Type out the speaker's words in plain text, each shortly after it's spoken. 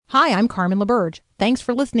Hi, I'm Carmen LaBerge. Thanks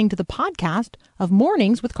for listening to the podcast of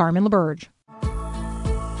Mornings with Carmen LaBerge.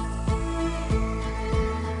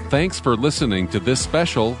 Thanks for listening to this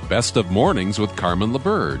special Best of Mornings with Carmen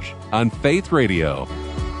LaBerge on Faith Radio.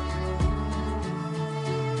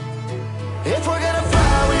 If we're gonna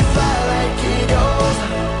fly, we fly like eagles,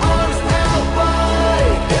 arms out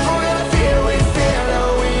wide. If we're gonna fear, we fear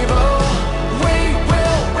no evil. We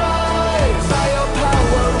will rise. By your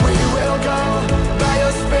power, we will go. By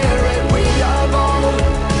your spirit, we are bold.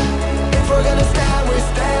 If we're gonna stand, we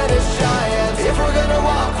stand as giants. If we're gonna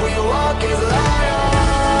walk, we walk as lions.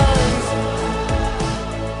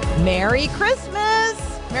 Merry Christmas!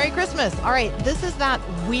 Merry Christmas. All right, this is that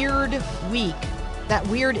weird week. That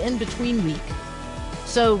weird in-between week.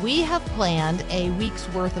 So we have planned a week's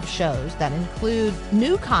worth of shows that include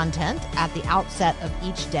new content at the outset of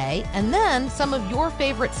each day, and then some of your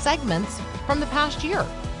favorite segments from the past year.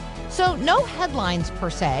 So no headlines per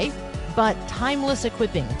se, but timeless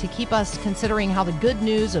equipping to keep us considering how the good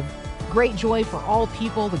news of great joy for all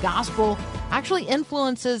people, the gospel, actually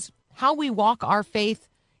influences how we walk our faith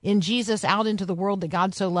in Jesus out into the world that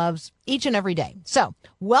God so loves each and every day. So,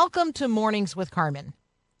 welcome to Mornings with Carmen.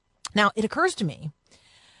 Now, it occurs to me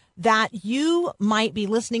that you might be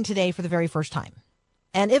listening today for the very first time.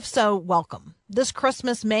 And if so, welcome. This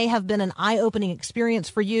Christmas may have been an eye-opening experience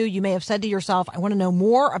for you. You may have said to yourself, I want to know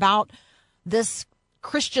more about this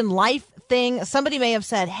Christian life thing. Somebody may have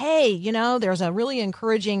said, hey, you know, there's a really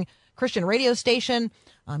encouraging Christian radio station.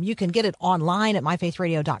 You can get it online at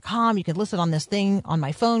myfaithradio.com. You can listen on this thing on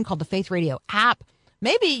my phone called the Faith Radio app.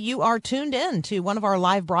 Maybe you are tuned in to one of our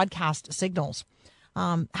live broadcast signals.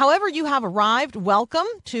 However you have arrived, welcome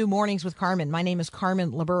to Mornings with Carmen. My name is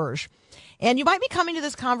Carmen LaBerge. And you might be coming to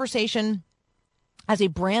this conversation as a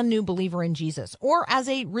brand new believer in Jesus or as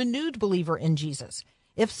a renewed believer in Jesus.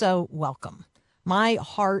 If so, welcome. My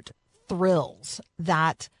heart thrills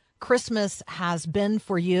that Christmas has been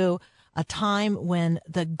for you a time when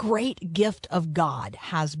the great gift of God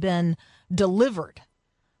has been delivered.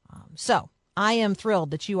 So I am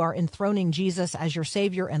thrilled that you are enthroning Jesus as your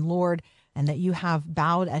Savior and Lord, and that you have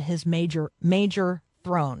bowed at his major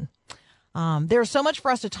throne. There's so much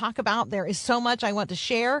for us to talk about. There is so much I want to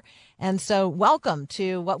share. And so welcome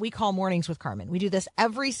to what we call Mornings with Carmen. We do this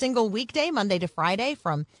every single weekday, Monday to Friday,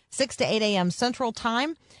 from 6 to 8 a.m. Central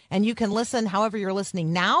Time. And you can listen however you're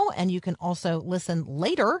listening now, and you can also listen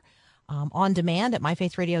later on demand at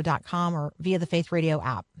myfaithradio.com or via the Faith Radio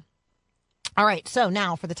app. All right, so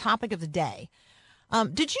now for the topic of the day.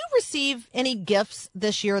 Did you receive any gifts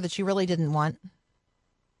this year that you really didn't want?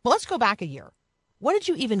 Well, let's go back a year. What did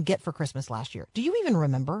you even get for Christmas last year? Do you even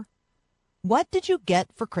remember? What did you get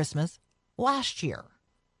for Christmas last year?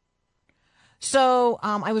 So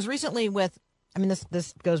I was recently with,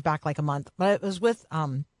 this goes back like a month, but it was with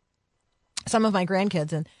some of my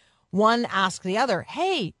grandkids, and one asked the other,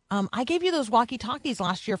 hey, I gave you those walkie-talkies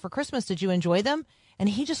last year for Christmas. Did you enjoy them? And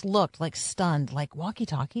he just looked like stunned, like,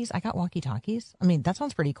 walkie-talkies? I got walkie-talkies? I mean, that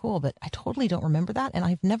sounds pretty cool, but I totally don't remember that, and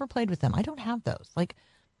I've never played with them. I don't have those.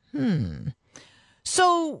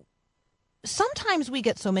 So sometimes we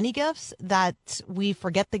get so many gifts that we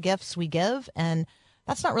forget the gifts we give, and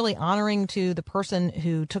that's not really honoring to the person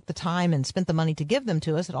who took the time and spent the money to give them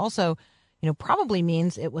to us. It also, probably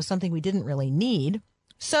means it was something we didn't really need.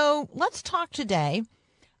 So let's talk today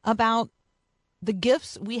about the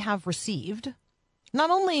gifts we have received,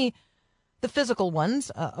 not only the physical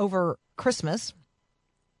ones over Christmas,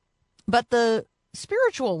 but the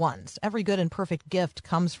spiritual ones. Every good and perfect gift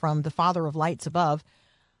comes from the Father of lights above.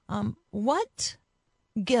 What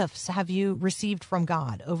gifts have you received from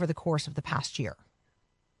God over the course of the past year?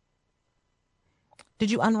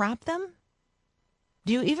 Did you unwrap them?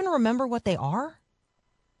 Do you even remember what they are?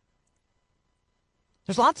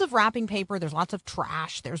 There's lots of wrapping paper. There's lots of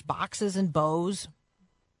trash. There's boxes and bows.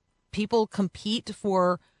 People compete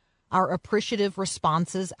for our appreciative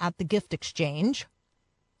responses at the gift exchange.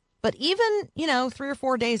 But even, 3 or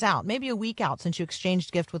 4 days out, maybe a week out since you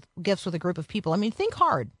exchanged gifts with a group of people, think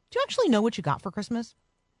hard. Do you actually know what you got for Christmas?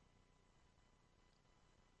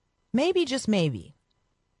 Maybe, just maybe,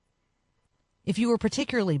 if you were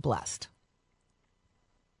particularly blessed,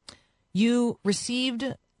 you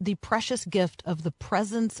received the precious gift of the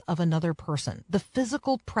presence of another person, the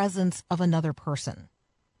physical presence of another person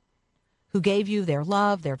who gave you their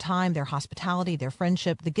love, their time, their hospitality, their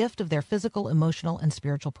friendship, the gift of their physical, emotional, and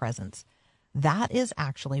spiritual presence. That is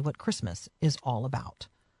actually what Christmas is all about.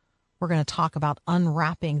 We're going to talk about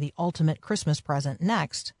unwrapping the ultimate Christmas present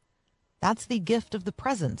next. That's the gift of the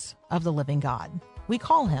presence of the living God. We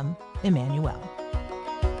call him Emmanuel.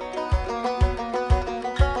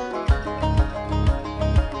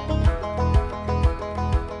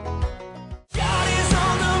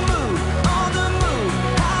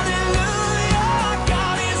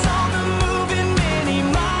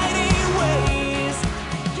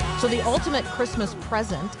 ultimate Christmas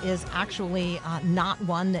present is actually not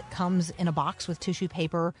one that comes in a box with tissue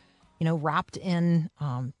paper, wrapped in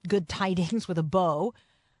good tidings with a bow.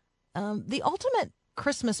 The ultimate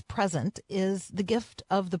Christmas present is the gift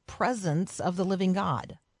of the presence of the living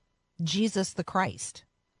God, Jesus the Christ,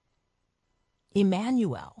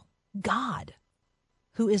 Emmanuel, God,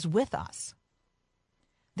 who is with us.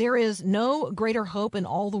 There is no greater hope in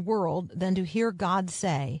all the world than to hear God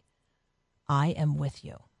say, I am with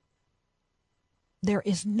you. There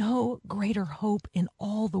is no greater hope in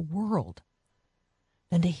all the world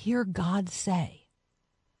than to hear God say,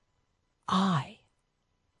 I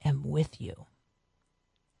am with you.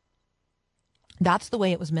 That's the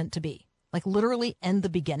way it was meant to be. Like literally in the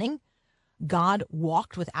beginning, God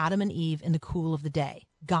walked with Adam and Eve in the cool of the day.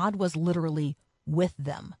 God was literally with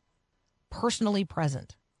them, personally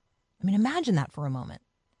present. I mean, imagine that for a moment.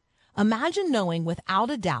 Imagine knowing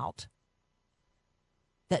without a doubt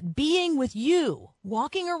that being with you,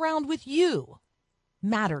 walking around with you,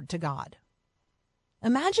 mattered to God.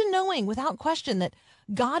 Imagine knowing without question that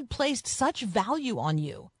God placed such value on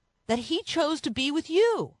you that he chose to be with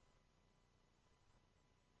you.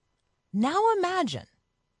 Now imagine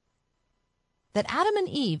that Adam and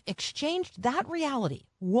Eve exchanged that reality,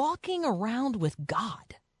 walking around with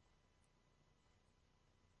God,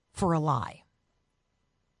 for a lie.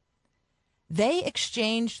 They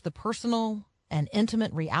exchanged the personal and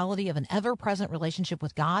intimate reality of an ever-present relationship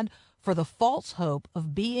with God for the false hope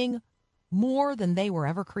of being more than they were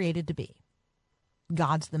ever created to be,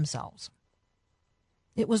 gods themselves.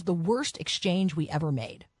 It was the worst exchange we ever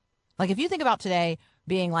made. Like if you think about today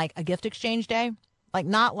being like a gift exchange day, like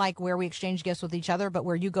not like where we exchange gifts with each other, but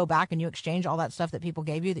where you go back and you exchange all that stuff that people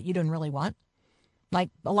gave you that you didn't really want. Like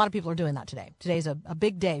a lot of people are doing that today. Today's a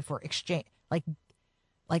big day for exchange, like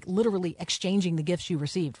literally exchanging the gifts you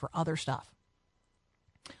received for other stuff.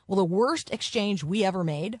 Well, the worst exchange we ever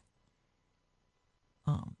made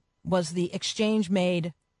was the exchange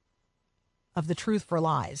made of the truth for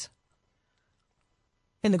lies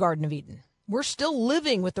in the Garden of Eden. We're still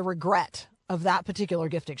living with the regret of that particular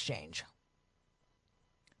gift exchange.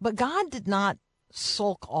 But God did not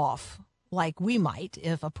sulk off like we might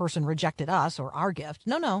if a person rejected us or our gift.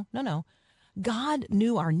 No. God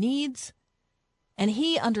knew our needs, and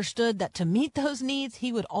he understood that to meet those needs,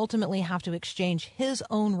 he would ultimately have to exchange his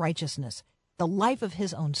own righteousness, the life of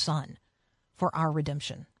his own son, for our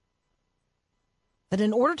redemption. That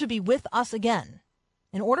in order to be with us again,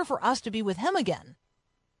 in order for us to be with him again,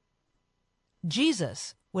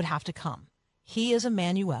 Jesus would have to come. He is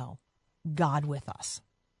Emmanuel, God with us.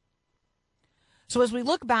 So as we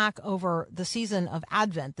look back over the season of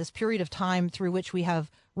Advent, this period of time through which we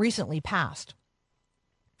have recently passed,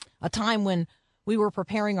 a time when we were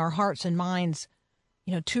preparing our hearts and minds,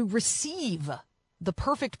 to receive the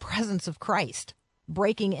perfect presence of Christ,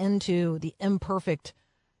 breaking into the imperfect,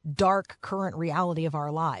 dark current reality of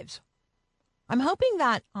our lives. I'm hoping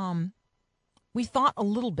that we thought a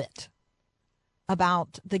little bit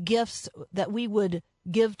about the gifts that we would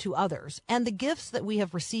give to others and the gifts that we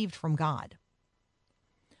have received from God.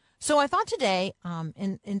 So I thought today,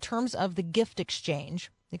 in terms of the gift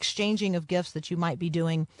exchange, exchanging of gifts that you might be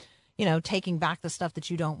doing, taking back the stuff that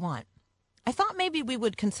you don't want, I thought maybe we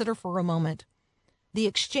would consider for a moment the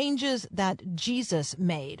exchanges that Jesus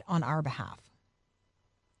made on our behalf.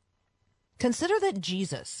 Consider that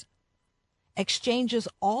Jesus exchanges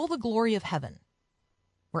all the glory of heaven,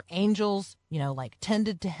 where angels,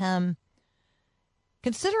 tended to him.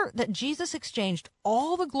 Consider that Jesus exchanged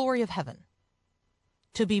all the glory of heaven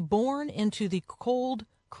to be born into the cold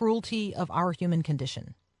cruelty of our human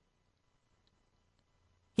condition.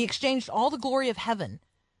 He exchanged all the glory of heaven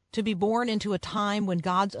to be born into a time when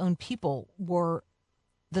God's own people were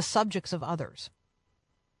the subjects of others.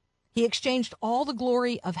 He exchanged all the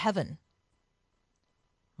glory of heaven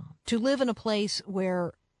to live in a place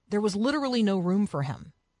where there was literally no room for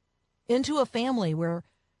him, into a family where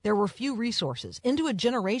there were few resources, into a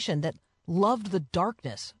generation that loved the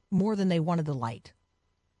darkness more than they wanted the light.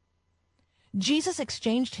 Jesus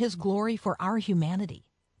exchanged his glory for our humanity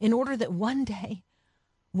in order that one day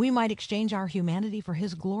we might exchange our humanity for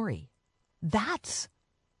his glory. That's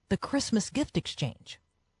the Christmas gift exchange.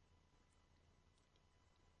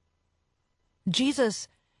 Jesus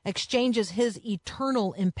exchanges his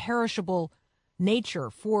eternal, imperishable nature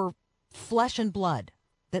for flesh and blood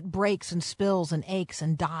that breaks and spills and aches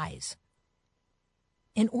and dies,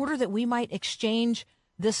 in order that we might exchange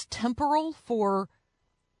this temporal for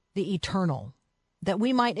the eternal, that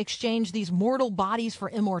we might exchange these mortal bodies for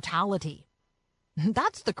immortality.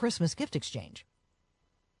 That's the Christmas gift exchange.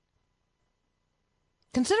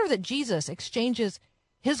 Consider that Jesus exchanges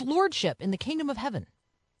his lordship in the kingdom of heaven,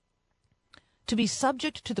 to be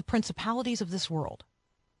subject to the principalities of this world,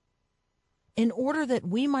 in order that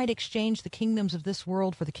we might exchange the kingdoms of this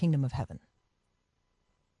world for the kingdom of heaven.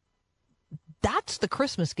 That's the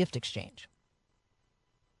Christmas gift exchange.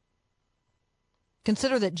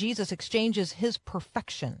 Consider that Jesus exchanges his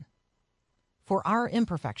perfection for our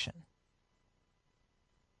imperfection.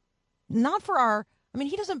 Not for our,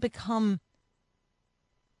 he doesn't become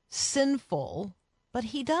sinful, but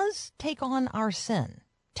he does take on our sin,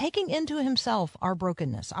 taking into himself our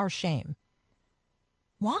brokenness, our shame.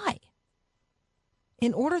 Why?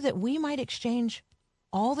 In order that we might exchange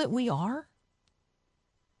all that we are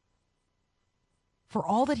for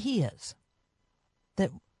all that he is,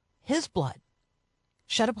 that his blood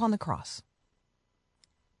shed upon the cross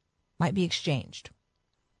might be exchanged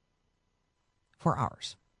for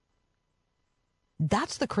ours.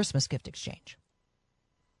 That's the Christmas gift exchange.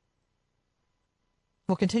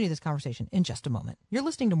 We'll continue this conversation in just a moment. You're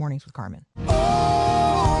listening to Mornings with Carmen.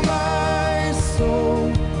 Oh, my soul,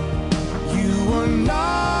 you are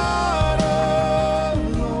not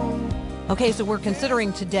alone. Okay, so we're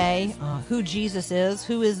considering today who Jesus is.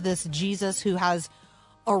 Who is this Jesus who has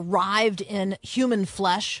arrived in human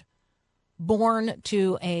flesh, born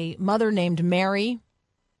to a mother named Mary,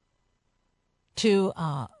 to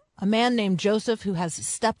a man named Joseph who has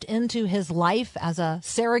stepped into his life as a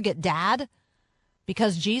surrogate dad,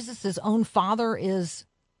 because Jesus' own father is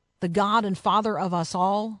the God and Father of us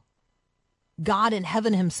all, God in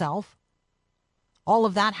heaven himself. All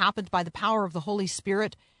of that happened by the power of the Holy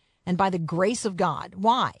Spirit and by the grace of God.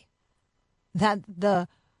 Why? That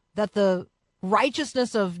the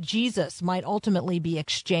righteousness of Jesus might ultimately be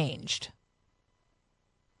exchanged.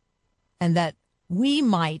 And that we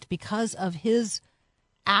might, because of his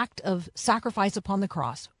act of sacrifice upon the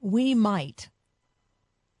cross, we might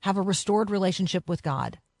have a restored relationship with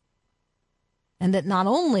God. And that not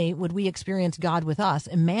only would we experience God with us,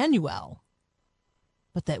 Emmanuel,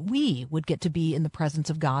 but that we would get to be in the presence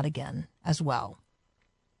of God again as well.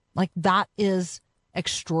 Like, that is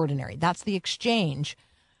extraordinary. That's the exchange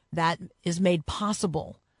that is made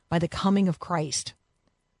possible by the coming of Christ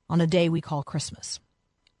on a day we call Christmas.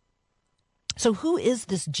 So who is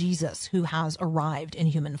this Jesus who has arrived in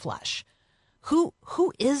human flesh? Who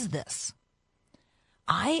is this?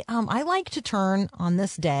 I like to turn on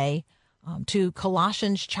this day to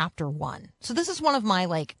Colossians chapter 1. So this is one of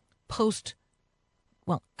my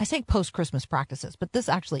I say post-Christmas practices, but this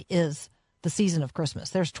actually is the season of Christmas.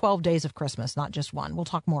 There's 12 days of Christmas, not just one. We'll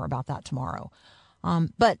talk more about that tomorrow.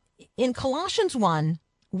 But in Colossians 1,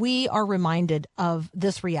 we are reminded of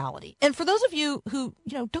this reality. And for those of you who,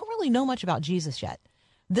 don't really know much about Jesus yet,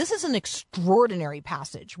 this is an extraordinary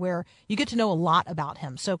passage where you get to know a lot about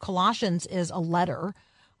him. So Colossians is a letter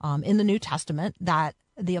in the New Testament that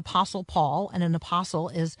the Apostle Paul, and an apostle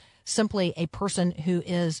is simply a person who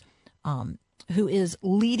is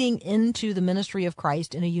leading into the ministry of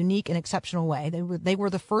Christ in a unique and exceptional way. They were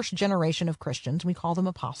the first generation of Christians. We call them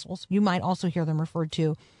apostles. You might also hear them referred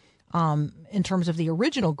to in terms of the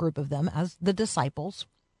original group of them as the disciples.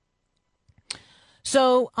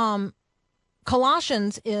 So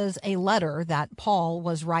Colossians is a letter that Paul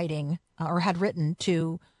was writing or had written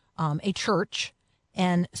to a church.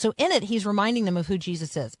 And so in it, he's reminding them of who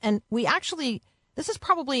Jesus is. And this is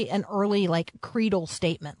probably an early creedal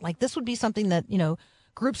statement. Like, this would be something that,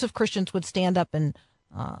 groups of Christians would stand up and,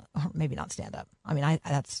 or maybe not stand up.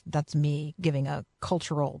 That's me giving a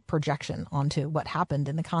cultural projection onto what happened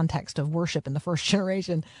in the context of worship in the first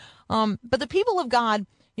generation. But the people of God,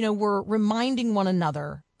 were reminding one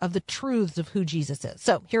another of the truths of who Jesus is.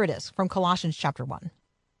 So here it is from Colossians chapter 1.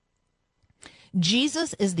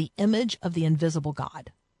 Jesus is the image of the invisible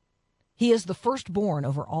God. He is the firstborn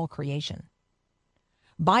over all creation.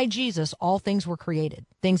 By Jesus, all things were created,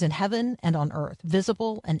 things in heaven and on earth,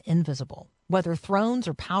 visible and invisible, whether thrones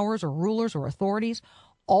or powers or rulers or authorities,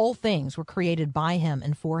 all things were created by him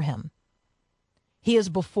and for him. He is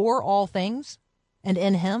before all things, and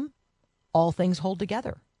in him, all things hold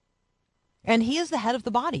together. And he is the head of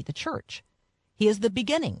the body, the church. He is the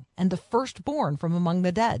beginning and the firstborn from among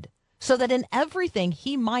the dead, so that in everything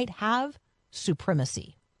he might have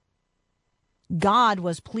supremacy. God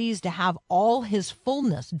was pleased to have all his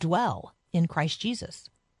fullness dwell in Christ Jesus,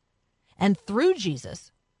 and through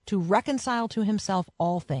Jesus to reconcile to himself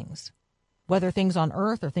all things, whether things on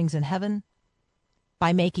earth or things in heaven,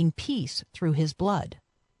 by making peace through his blood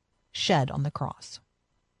shed on the cross.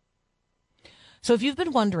 So if you've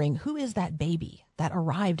been wondering, who is that baby that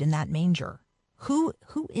arrived in that manger? Who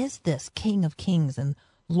is this King of Kings and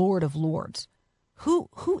Lord of Lords? Who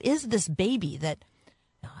is this baby that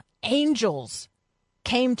angels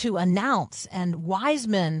came to announce, and wise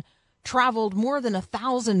men traveled more than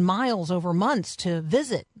 1,000 miles over months to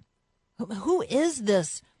visit. Who is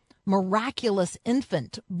this miraculous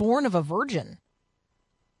infant born of a virgin?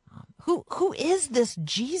 Who is this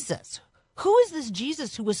Jesus? Who is this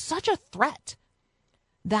Jesus who was such a threat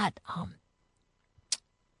that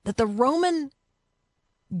the Roman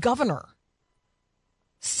governor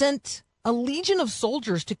sent a legion of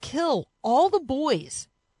soldiers to kill all the boys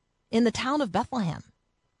in the town of Bethlehem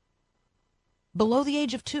below the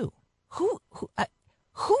age of 2? Who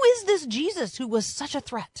is this Jesus who was such a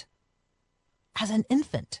threat as an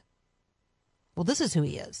infant? Well, this is who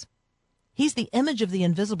he is. He's the image of the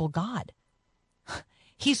invisible God.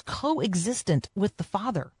 He's coexistent with the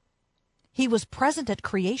Father. He was present at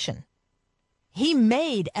creation. He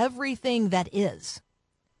made everything that is.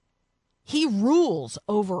 He rules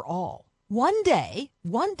over all. One day,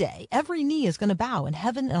 every knee is going to bow in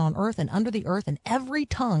heaven and on earth and under the earth, and every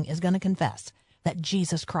tongue is going to confess that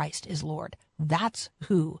Jesus Christ is Lord. That's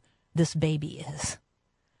who this baby is.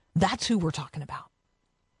 That's who we're talking about.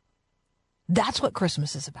 That's what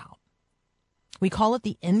Christmas is about. We call it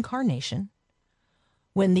the incarnation,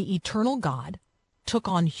 when the eternal God took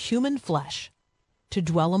on human flesh to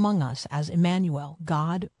dwell among us as Emmanuel,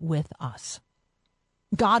 God with us.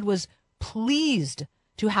 God was pleased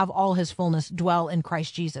to have all his fullness dwell in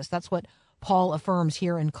Christ Jesus. That's what Paul affirms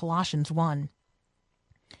here in Colossians 1.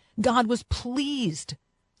 God was pleased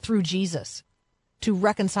through Jesus to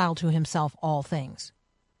reconcile to himself all things.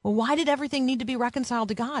 Well, why did everything need to be reconciled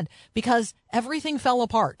to God? Because everything fell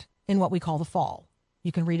apart in what we call the fall.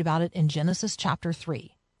 You can read about it in Genesis chapter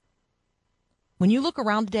 3. When you look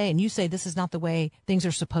around today and you say this is not the way things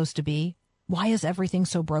are supposed to be, why is everything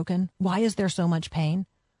so broken? Why is there so much pain?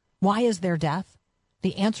 Why is there death?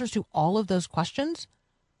 The answers to all of those questions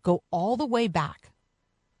go all the way back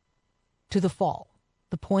to the fall,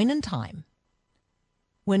 the point in time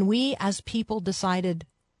when we as people decided,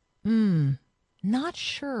 not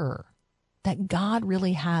sure that God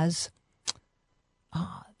really has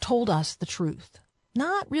told us the truth.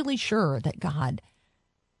 Not really sure that God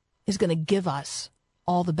is going to give us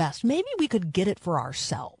all the best. Maybe we could get it for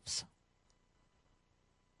ourselves.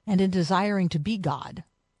 And in desiring to be God,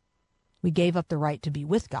 we gave up the right to be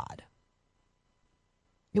with God.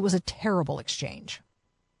 It was a terrible exchange.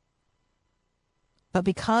 But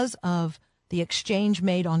because of the exchange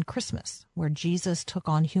made on Christmas, where Jesus took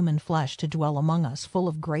on human flesh to dwell among us, full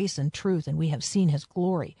of grace and truth, and we have seen his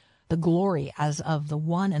glory, the glory as of the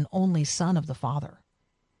one and only Son of the Father.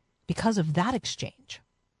 Because of that exchange,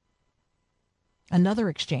 another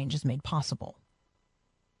exchange is made possible.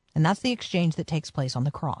 And that's the exchange that takes place on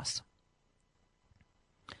the cross.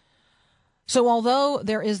 So although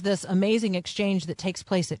there is this amazing exchange that takes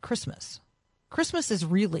place at Christmas, Christmas is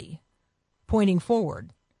really pointing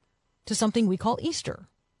forward to something we call Easter.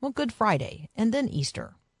 Well, Good Friday and then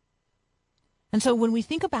Easter. And so when we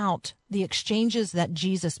think about the exchanges that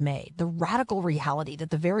Jesus made, the radical reality that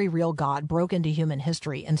the very real God broke into human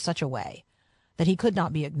history in such a way that he could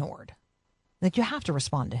not be ignored, that you have to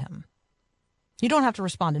respond to him. You don't have to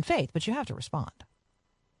respond in faith, but you have to respond.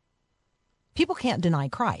 People can't deny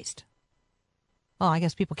Christ. Well, I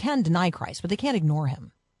guess people can deny Christ, but they can't ignore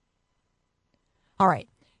him. All right,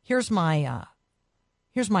 here's my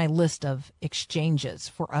list of exchanges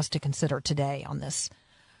for us to consider today on this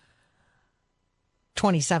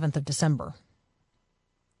 27th of December.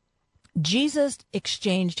 Jesus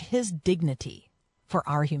exchanged his dignity for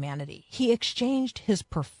our humanity. He exchanged his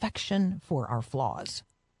perfection for our flaws.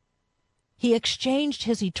 He exchanged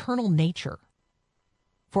his eternal nature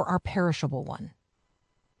for our perishable one.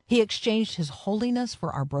 He exchanged his holiness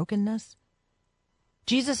for our brokenness.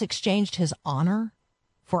 Jesus exchanged his honor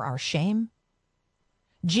for our shame.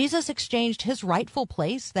 Jesus exchanged his rightful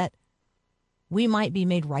place that we might be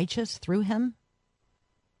made righteous through him.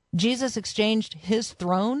 Jesus exchanged his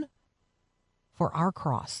throne for our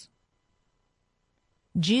cross.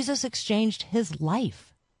 Jesus exchanged his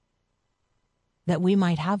life that we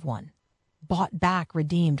might have one, bought back,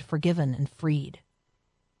 redeemed, forgiven, and freed.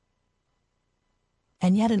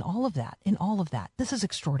 And yet in all of that, this is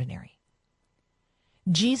extraordinary.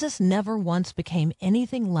 Jesus never once became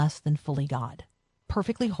anything less than fully God,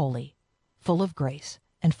 perfectly holy, full of grace,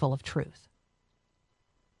 and full of truth.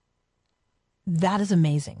 That is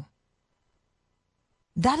amazing.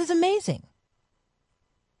 That is amazing.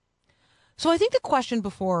 So I think the question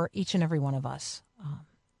before each and every one of us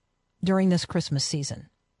during this Christmas season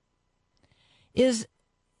is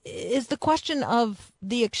the question of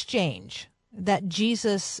the exchange that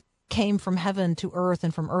Jesus came from heaven to earth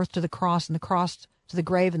and from earth to the cross and the cross to the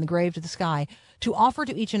grave and the grave to the sky to offer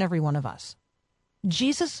to each and every one of us.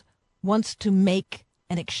 Jesus wants to make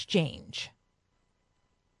an exchange.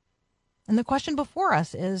 And the question before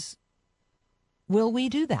us is, will we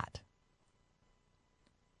do that?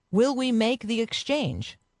 Will we make the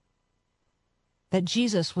exchange that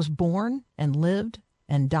Jesus was born and lived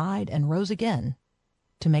and died and rose again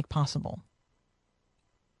to make possible?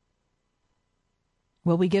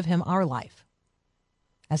 Will we give him our life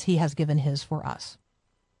as he has given his for us?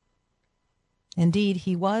 Indeed,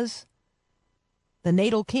 he was the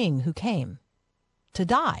natal king who came to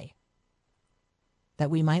die that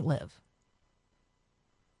we might live.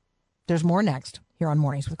 There's more next here on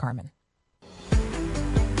Mornings with Carmen.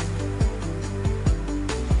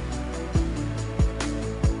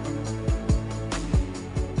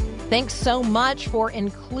 Thanks so much for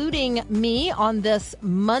including me on this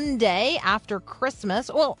Monday after Christmas.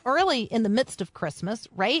 Well, early in the midst of Christmas,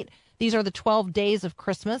 right? These are the 12 days of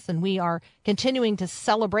Christmas, and we are continuing to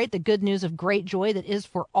celebrate the good news of great joy that is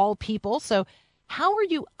for all people. So how are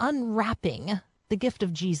you unwrapping the gift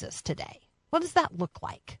of Jesus today? What does that look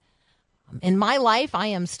like? In my life, I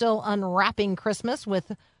am still unwrapping Christmas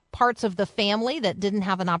with parts of the family that didn't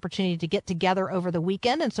have an opportunity to get together over the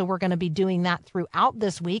weekend. And so we're going to be doing that throughout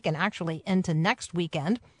this week and actually into next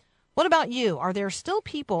weekend. What about you? Are there still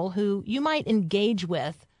people who you might engage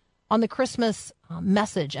with on the Christmas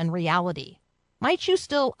message and reality? Might you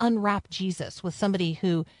still unwrap Jesus with somebody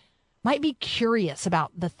who might be curious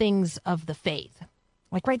about the things of the faith?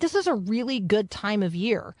 Like, right, this is a really good time of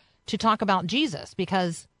year to talk about Jesus,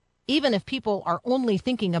 because even if people are only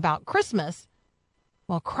thinking about Christmas,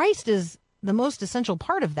 well, Christ is the most essential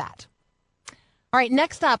part of that. All right,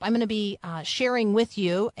 next up, I'm going to be sharing with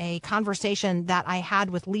you a conversation that I had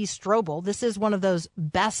with Lee Strobel. This is one of those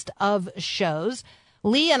best of shows.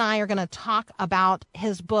 Lee and I are going to talk about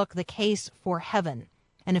his book, The Case for Heaven.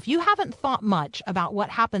 And if you haven't thought much about what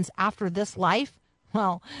happens after this life,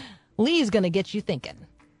 well, Lee's going to get you thinking.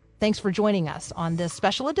 Thanks for joining us on this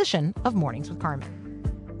special edition of Mornings with Carmen.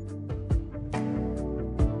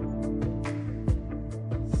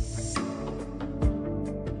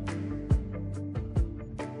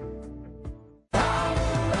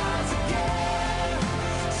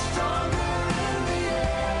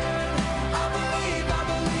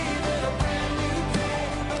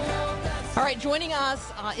 All right, joining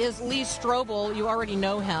us is Lee Strobel. You already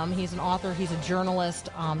know him. He's an author. He's a journalist.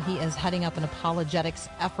 He is heading up an apologetics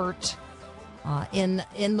effort in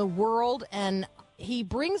the world, and he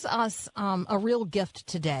brings us a real gift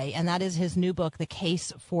today, and that is his new book, The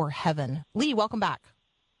Case for Heaven. Lee, welcome back.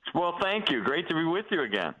 Well, thank you. Great to be with you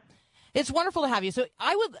again. It's wonderful to have you. So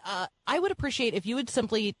I would appreciate if you would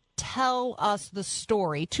simply tell us the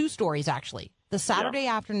story, two stories actually, the Saturday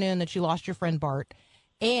afternoon that you lost your friend Bart,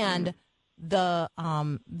 and the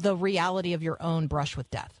reality of your own brush with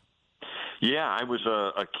death. Yeah, I was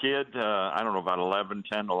a kid, I don't know, about 11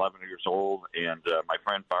 years old, and my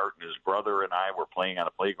friend Bart and his brother and I were playing on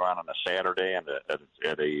a playground on a Saturday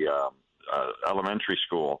at a elementary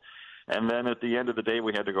school. And then at the end of the day,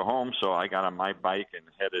 we had to go home, so I got on my bike and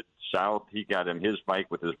headed south. He got in his bike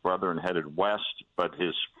with his brother and headed west, but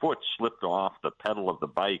his foot slipped off the pedal of the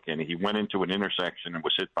bike, and he went into an intersection and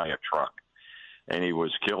was hit by a truck. And he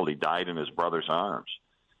was killed. He died in his brother's arms.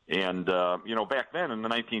 And, back then in the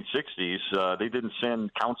 1960s, they didn't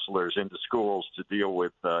send counselors into schools to deal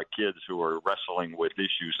with kids who were wrestling with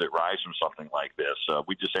issues that rise from something like this.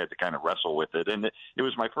 We just had to kind of wrestle with it. And it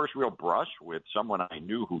was my first real brush with someone I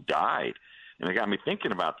knew who died. And it got me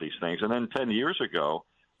thinking about these things. And then 10 years ago,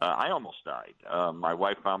 I almost died. My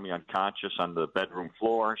wife found me unconscious on the bedroom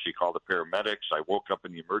floor. She called the paramedics. I woke up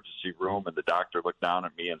in the emergency room, and the doctor looked down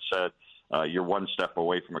at me and said, you're one step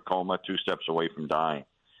away from a coma, 2 steps away from dying.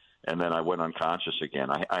 And then I went unconscious again.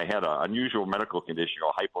 I had an unusual medical condition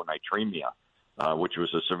called hyponatremia, which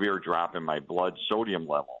was a severe drop in my blood sodium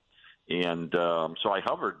level. And so I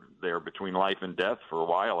hovered there between life and death for a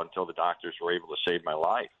while until the doctors were able to save my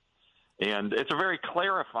life. And it's a very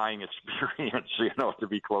clarifying experience, to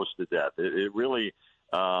be close to death. It really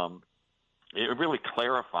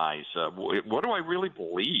clarifies what do I really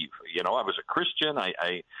believe. I was a Christian.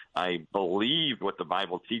 I believed what the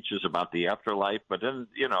Bible teaches about the afterlife. But then,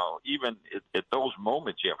 even at those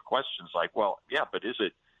moments, you have questions like, well, yeah, but is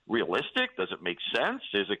it realistic? Does it make sense?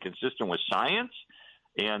 Is it consistent with science?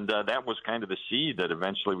 And that was kind of the seed that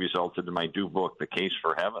eventually resulted in my new book, The Case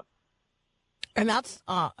for Heaven. And that's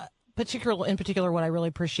in particular what I really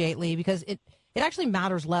appreciate, Lee, because it actually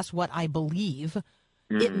matters less what I believe.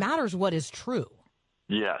 It matters what is true.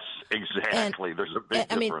 Yes, exactly. There's a big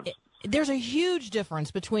difference. There's a huge difference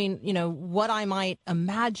between, what I might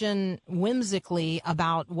imagine whimsically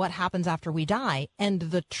about what happens after we die and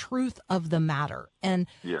the truth of the matter. And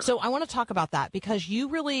so I want to talk about that because you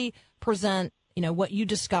really present, what you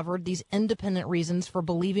discovered, these independent reasons for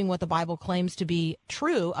believing what the Bible claims to be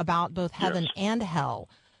true about both heaven and hell.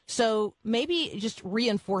 So maybe just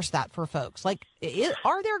reinforce that for folks. Like,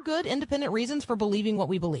 are there good independent reasons for believing what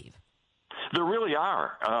we believe? There really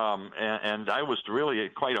are, and I was really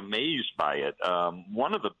quite amazed by it.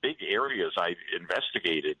 One of the big areas I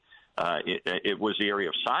investigated, it was the area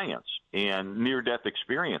of science and near-death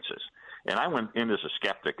experiences. And I went in as a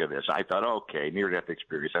skeptic of this. I thought, okay, near-death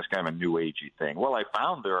experience, that's kind of a new agey thing. Well, I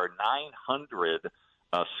found there are 900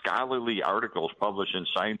 scholarly articles published in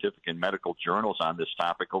scientific and medical journals on this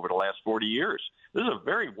topic over the last 40 years. This is a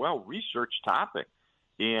very well-researched topic.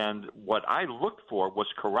 And what I looked for was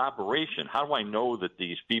corroboration. How do I know that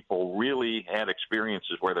these people really had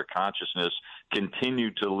experiences where their consciousness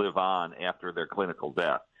continued to live on after their clinical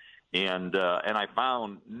death? And I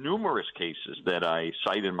found numerous cases that I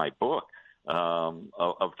cite in my book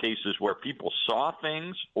of cases where people saw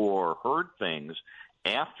things or heard things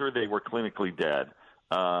after they were clinically dead,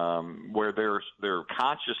 where their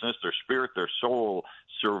consciousness, their spirit, their soul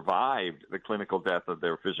survived the clinical death of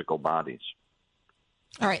their physical bodies.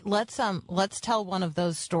 All right, let's tell one of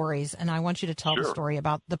those stories, and I want you to tell the story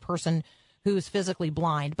about the person who's physically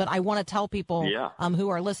blind. But I want to tell people who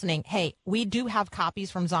are listening, hey, we do have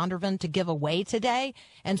copies from Zondervan to give away today,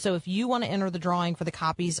 and so if you want to enter the drawing for the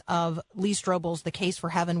copies of Lee Strobel's The Case for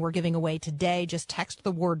Heaven we're giving away today, just text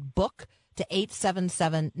the word book to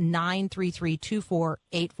 877-933-2484.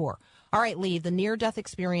 All right, Lee, the near-death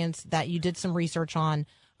experience that you did some research on,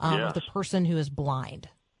 the person who is blind.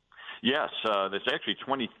 Yes, there's actually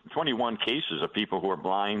 21 cases of people who are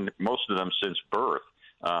blind, most of them since birth,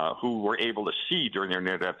 who were able to see during their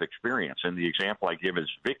near-death experience. And the example I give is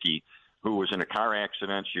Vicky, who was in a car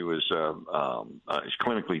accident. She was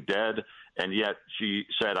clinically dead, and yet she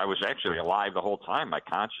said, I was actually alive the whole time. My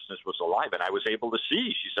consciousness was alive, and I was able to see.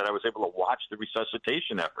 She said, I was able to watch the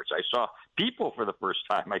resuscitation efforts. I saw people for the first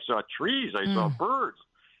time. I saw trees. I saw birds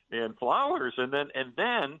and flowers. And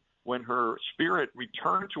then when her spirit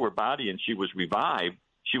returned to her body and she was revived,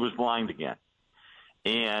 she was blind again.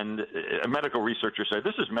 And a medical researcher said,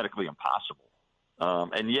 this is medically impossible.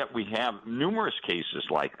 And yet we have numerous cases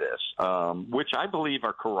like this, which I believe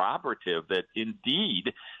are corroborative that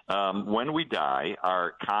indeed, when we die,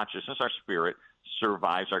 our consciousness, our spirit,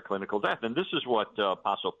 survives our clinical death. And this is what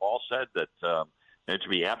Apostle Paul said, that to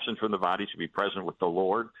be absent from the body, to be present with the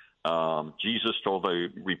Lord. Jesus told the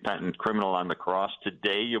repentant criminal on the cross,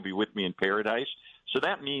 today you'll be with me in paradise. So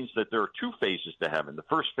that means that there are two phases to heaven. The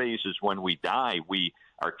first phase is when we die,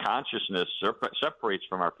 our consciousness separates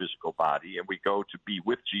from our physical body, and we go to be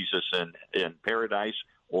with Jesus in paradise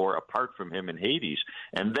or apart from him in Hades.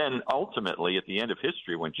 And then ultimately, at the end of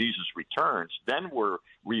history, when Jesus returns, then we're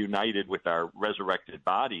reunited with our resurrected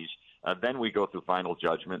bodies. Then we go through final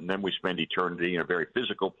judgment, and then we spend eternity in a very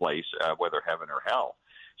physical place, whether heaven or hell.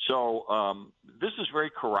 So this is very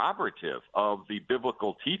corroborative of the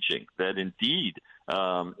biblical teaching that indeed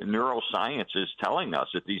neuroscience is telling us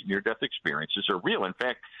that these near-death experiences are real. In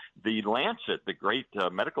fact, the Lancet, the great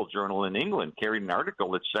medical journal in England, carried an article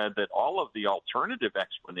that said that all of the alternative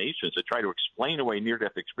explanations that try to explain away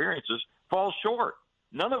near-death experiences fall short.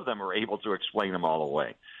 None of them are able to explain them all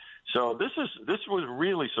away. So this was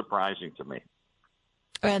really surprising to me.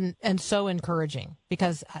 And so encouraging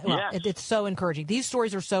because it's so encouraging. These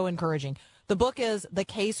stories are so encouraging. The book is The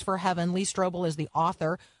Case for Heaven. Lee Strobel is the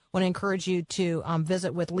author. I want to encourage you to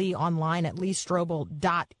visit with Lee online at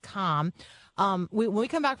leestrobel.com. When we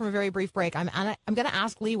come back from a very brief break, I'm going to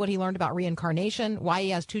ask Lee what he learned about reincarnation, why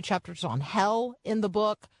he has 2 chapters on hell in the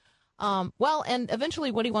book, and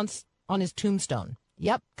eventually what he wants on his tombstone.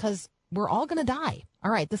 Yep, because we're all going to die.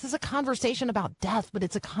 All right, this is a conversation about death, but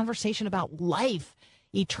it's a conversation about life.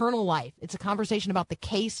 Eternal life. It's a conversation about the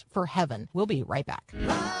case for heaven. We'll be right back.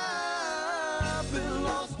 I've been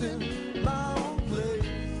lost in my own place,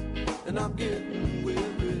 and I'm getting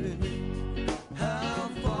weary. How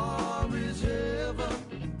far is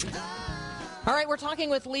heaven? All right, we're talking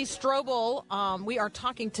with Lee Strobel. We are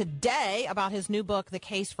talking today about his new book, The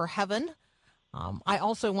Case for Heaven. I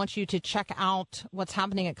also want you to check out what's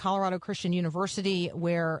happening at Colorado Christian University,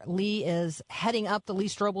 where Lee is heading up the Lee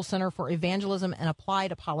Strobel Center for Evangelism and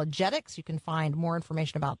Applied Apologetics. You can find more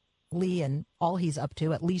information about Lee and all he's up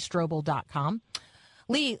to at leestrobel.com.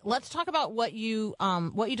 Lee, let's talk about what you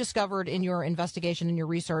discovered in your investigation and your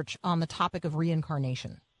research on the topic of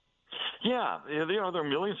reincarnation. Yeah, there are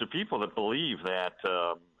millions of people that believe that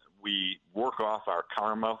we work off off our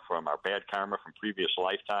karma from our bad karma from previous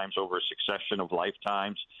lifetimes over a succession of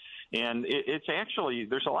lifetimes. And it's actually,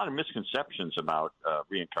 there's a lot of misconceptions about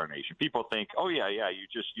reincarnation. People think, oh, yeah,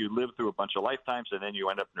 you live through a bunch of lifetimes and then you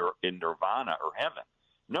end up in nirvana or heaven.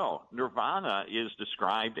 No, nirvana is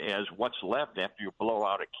described as what's left after you blow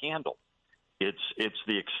out a candle. It's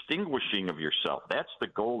the extinguishing of yourself. That's the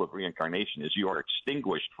goal of reincarnation, is you are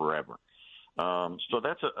extinguished forever. So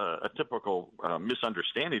that's a typical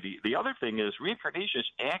misunderstanding. The other thing is reincarnation is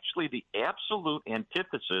actually the absolute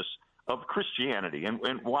antithesis of Christianity. And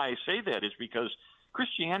why I say that is because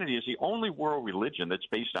Christianity is the only world religion that's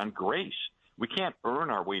based on grace. We can't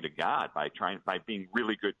earn our way to God by being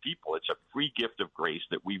really good people. It's a free gift of grace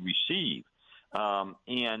that we receive.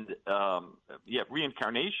 Yet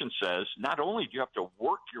reincarnation says not only do you have to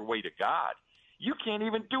work your way to God, you can't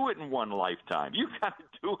even do it in one lifetime. You've got to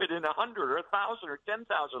do it in 100 or 1,000 or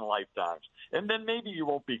 10,000 lifetimes, and then maybe you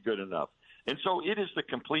won't be good enough. And so it is the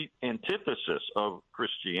complete antithesis of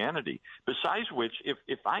Christianity. Besides which,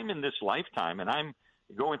 if I'm in this lifetime and I'm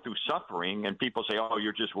going through suffering and people say, oh,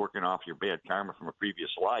 you're just working off your bad karma from a previous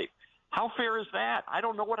life, how fair is that? I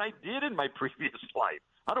don't know what I did in my previous life.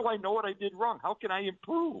 How do I know what I did wrong? How can I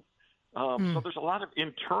improve? So there's a lot of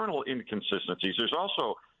internal inconsistencies. There's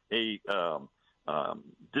also a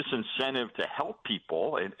disincentive to help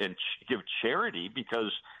people and give charity,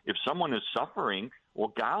 because if someone is suffering,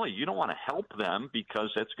 well, golly, you don't want to help them because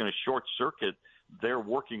that's going to short circuit their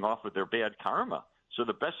working off of their bad karma. So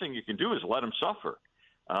the best thing you can do is let them suffer.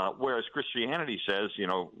 Whereas Christianity says,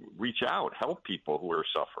 reach out, help people who are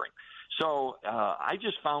suffering. So I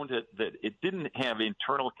just found that it didn't have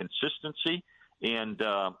internal consistency, and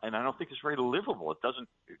I don't think it's very livable. It doesn't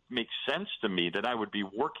make sense to me that I would be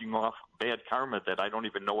working off bad karma that I don't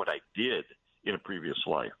even know what I did in a previous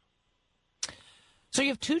life. So you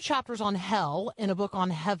have 2 chapters on hell in a book on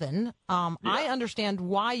heaven. I understand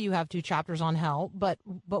why you have 2 chapters on hell, but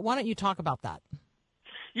why don't you talk about that?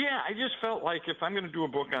 Yeah, I just felt like if I'm going to do a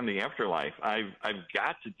book on the afterlife, I've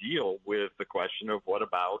got to deal with the question of what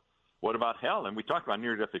about hell? And we talked about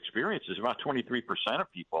near-death experiences. About 23% of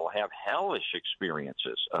people have hellish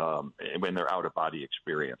experiences when they're out-of-body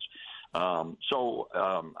experience. And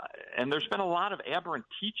there's been a lot of aberrant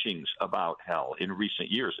teachings about hell in recent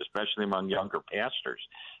years, especially among younger pastors.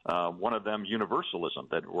 One of them, universalism,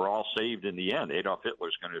 that we're all saved in the end. Adolf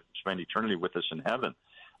Hitler's going to spend eternity with us in heaven.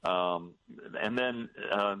 And then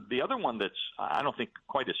the other one that's, I don't think,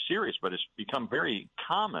 quite as serious, but it's become very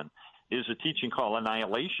common, is a teaching called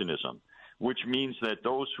annihilationism, which means that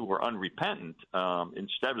those who are unrepentant,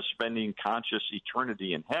 instead of spending conscious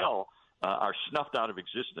eternity in hell, are snuffed out of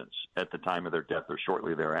existence at the time of their death or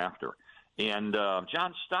shortly thereafter. And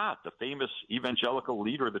John Stott, the famous evangelical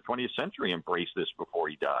leader of the 20th century, embraced this before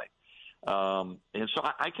he died. And so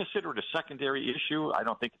I consider it a secondary issue. I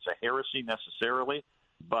don't think it's a heresy necessarily.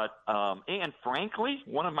 But, and frankly,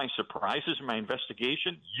 one of my surprises in my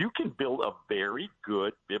investigation, you can build a very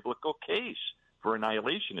good biblical case for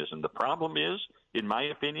annihilationism. The problem is, in my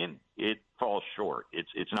opinion, it falls short.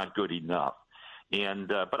 It's not good enough. And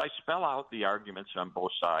but I spell out the arguments on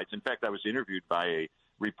both sides. In fact, I was interviewed by a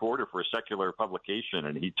reporter for a secular publication,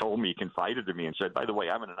 and he told me, he confided to me and said, by the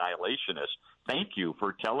way, I'm an annihilationist. Thank you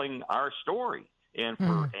for telling our story and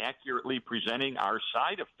for accurately presenting our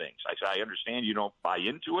side of things. I said, I understand you don't buy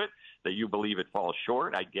into it, that you believe it falls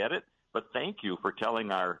short. I get it. But thank you for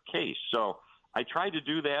telling our case. So I try to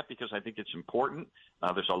do that because I think it's important.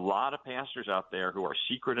 There's a lot of pastors out there who are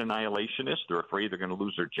secret annihilationists. They're afraid they're going to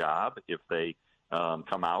lose their job if they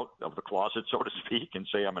come out of the closet, so to speak, and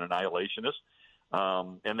say I'm an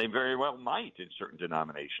annihilationist. And they very well might in certain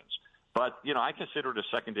denominations. But, I consider it a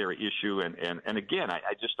secondary issue. And again,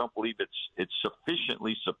 I just don't believe it's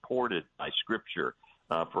sufficiently supported by Scripture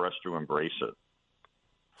for us to embrace it.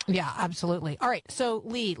 Yeah, absolutely. All right. So,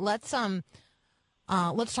 Lee, let's talk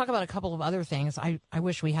about a couple of other things. I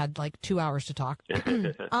wish we had like 2 hours to talk.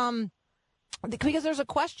 Because there's a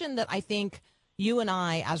question that I think you and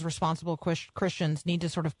I, as responsible Christians, need to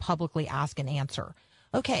sort of publicly ask and answer.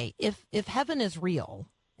 Okay, if heaven is real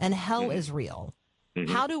and hell is real,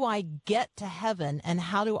 how do I get to heaven and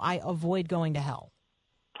how do I avoid going to hell?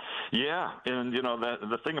 Yeah, and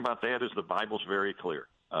the thing about that is the Bible's very clear.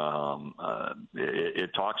 It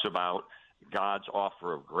talks about God's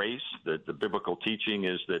offer of grace. The biblical teaching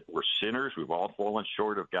is that we're sinners. We've all fallen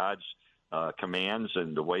short of God's commands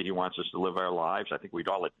and the way He wants us to live our lives. I think we'd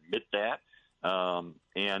all admit that.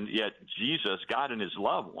 And yet Jesus, God in His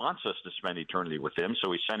love, wants us to spend eternity with Him.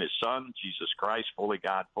 So He sent His Son, Jesus Christ, fully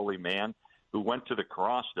God, fully man, who went to the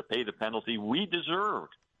cross to pay the penalty we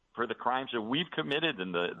deserved for the crimes that we've committed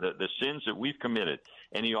and the sins that we've committed.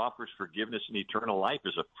 And he offers forgiveness and eternal life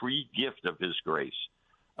as a free gift of his grace.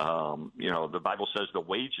 The Bible says the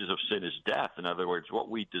wages of sin is death. In other words, what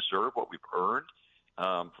we deserve, what we've earned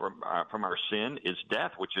from our sin is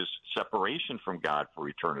death, which is separation from God for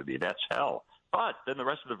eternity. That's hell. But then the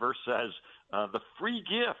rest of the verse says the free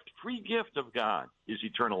gift of God is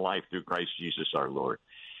eternal life through Christ Jesus our Lord.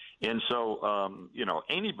 And so,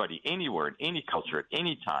 anybody, anywhere, in any culture, at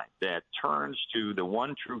any time that turns to the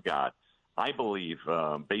one true God, I believe,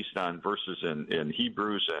 based on verses in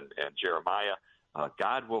Hebrews and Jeremiah,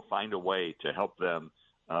 God will find a way to help them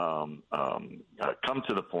come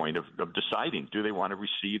to the point of deciding, do they want to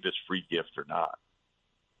receive this free gift or not?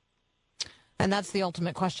 And that's the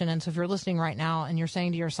ultimate question. And so if you're listening right now and you're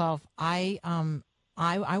saying to yourself, I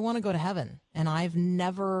want to go to heaven, and I've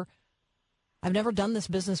never done this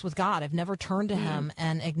business with God. I've never turned to him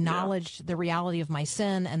and acknowledged the reality of my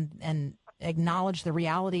sin and acknowledged the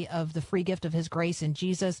reality of the free gift of his grace in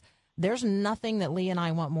Jesus. There's nothing that Lee and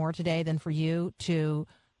I want more today than for you to,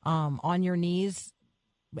 on your knees,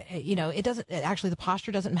 the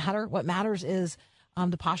posture doesn't matter. What matters is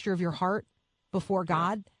the posture of your heart before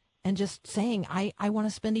God, and just saying, I want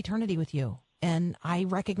to spend eternity with you. And I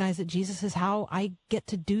recognize that Jesus is how I get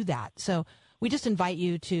to do that. So we just invite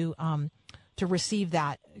you to receive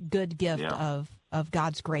that good gift of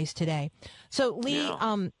God's grace today. So Lee,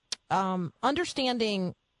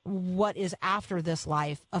 understanding what is after this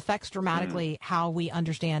life affects dramatically how we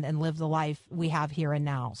understand and live the life we have here and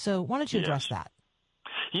now. So why don't you address that?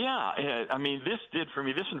 Yeah, this did for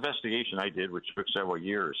me, this investigation I did, which took several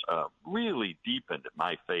years, really deepened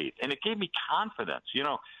my faith, and it gave me confidence.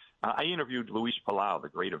 I interviewed Luis Palau, the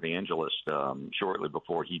great evangelist, shortly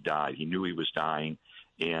before he died. He knew he was dying,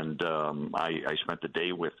 and I spent the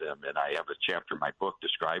day with him, and I have a chapter in my book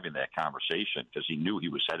describing that conversation because he knew he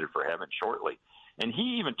was headed for heaven shortly. And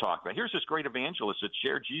he even talked about, here's this great evangelist that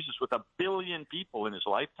shared Jesus with 1 billion people in his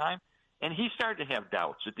lifetime, and he started to have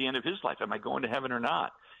doubts at the end of his life. Am I going to heaven or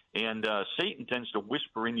not? And Satan tends to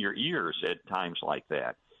whisper in your ears at times like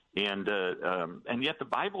that. And yet the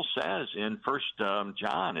Bible says in 1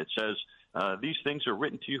 John, it says, these things are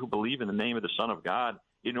written to you who believe in the name of the Son of God,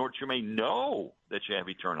 in order you may know that you have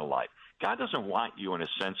eternal life. God doesn't want you in a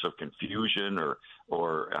sense of confusion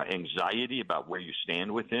or anxiety about where you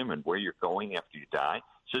stand with him and where you're going after you die.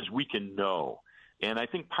 It says we can know. And I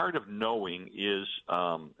think part of knowing is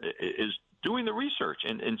doing the research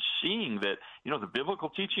and seeing that, the biblical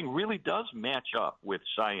teaching really does match up with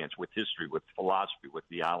science, with history, with philosophy, with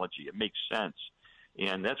theology. It makes sense.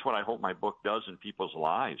 And that's what I hope my book does in people's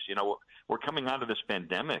lives. We're coming out of this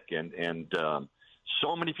pandemic, and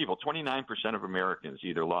so many people, 29% of Americans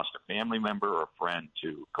either lost a family member or a friend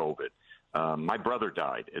to COVID. My brother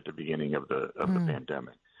died at the beginning of the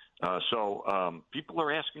pandemic. So people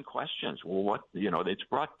are asking questions. Well, it's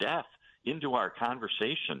brought death into our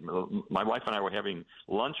conversation. My wife and I were having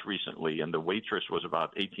lunch recently, and the waitress was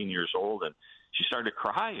about 18 years old, and she started to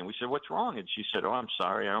cry, and we said, what's wrong? And she said, I'm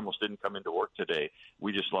sorry, I almost didn't come into work today.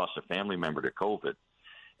 We just lost a family member to COVID.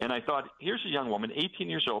 And I thought, here's a young woman, 18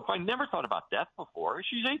 years old. I never thought about death before.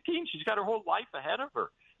 She's 18. She's got her whole life ahead of her.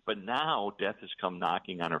 But now death has come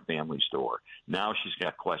knocking on her family's door. Now she's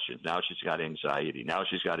got questions. Now she's got anxiety. Now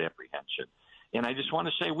she's got apprehension. And I just want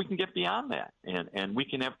to say we can get beyond that, and we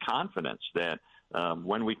can have confidence that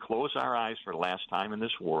when we close our eyes for the last time in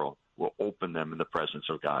this world, we'll open them in the presence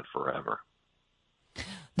of God forever.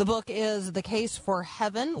 The book is The Case for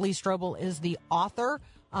Heaven. Lee Strobel is the author.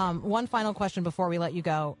 One final question before we let you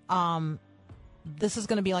go. This is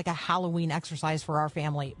going to be like a Halloween exercise for our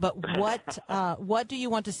family, but what do you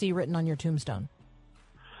want to see written on your tombstone?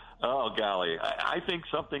 Oh, golly. I think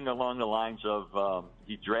something along the lines of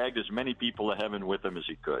he dragged as many people to heaven with him as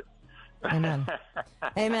he could. Amen.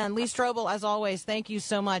 Amen. Lee Strobel, as always, thank you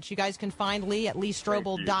so much. You guys can find Lee at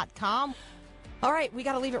leestrobel.com. All right, we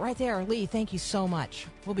got to leave it right there. Lee, thank you so much.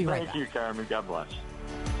 We'll be right back. Thank you, Carmen. God bless.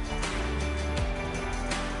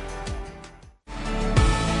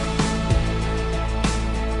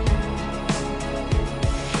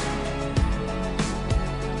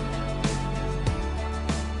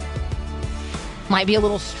 Might be a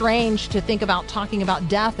little strange to think about talking about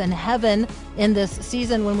death and heaven in this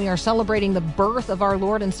season when we are celebrating the birth of our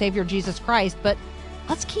Lord and Savior Jesus Christ, but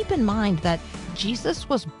let's keep in mind that Jesus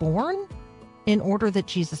was born in order that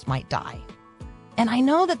Jesus might die. And I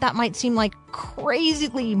know that that might seem like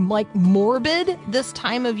crazily morbid this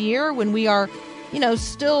time of year when we are,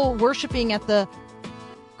 still worshiping at the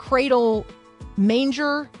cradle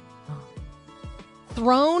manger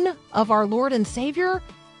throne of our Lord and Savior.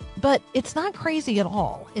 But it's not crazy at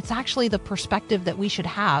all. It's actually the perspective that we should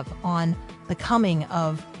have on the coming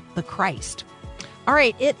of the Christ. All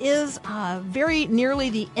right, it is very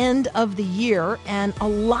nearly the end of the year, and a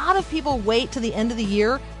lot of people wait to the end of the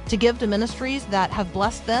year to give to ministries that have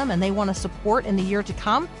blessed them and they want to support in the year to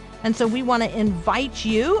come. And so we want to invite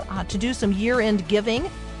you to do some year-end giving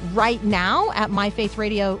right now at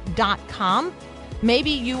myfaithradio.com.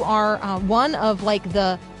 Maybe you are one of like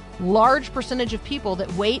the large percentage of people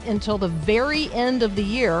that wait until the very end of the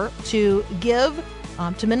year to give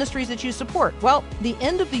to ministries that you support. Well, the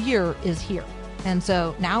end of the year is here. And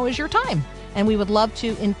so now is your time. And we would love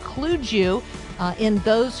to include you in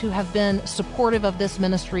those who have been supportive of this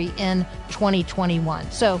ministry in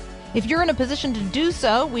 2021. So if you're in a position to do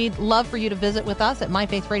so, we'd love for you to visit with us at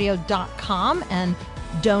myfaithradio.com and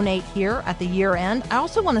donate here at the year end. I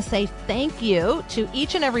also want to say thank you to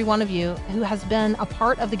each and every one of you who has been a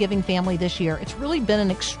part of the giving family this year. It's really been an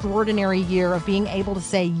extraordinary year of being able to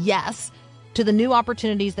say yes to the new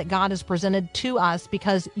opportunities that God has presented to us,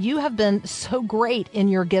 because you have been so great in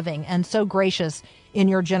your giving and so gracious in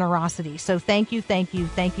your generosity. So thank you, thank you,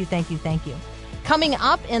 thank you, thank you, thank you. Coming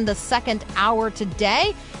up in the second hour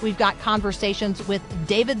today, we've got conversations with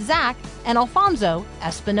David Zach and Alfonso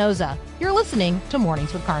Espinoza. You're listening to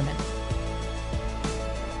Mornings with Carmen.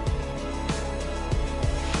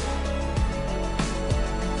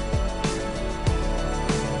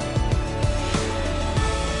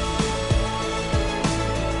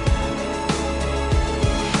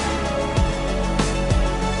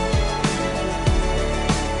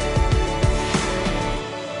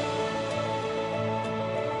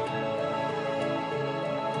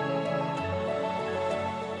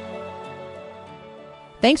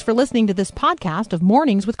 Thanks for listening to this podcast of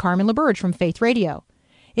Mornings with Carmen LaBerge from Faith Radio.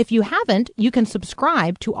 If you haven't, you can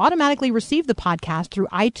subscribe to automatically receive the podcast through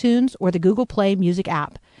iTunes or the Google Play Music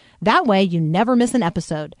app. That way, you never miss an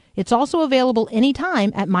episode. It's also available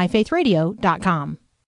anytime at myfaithradio.com.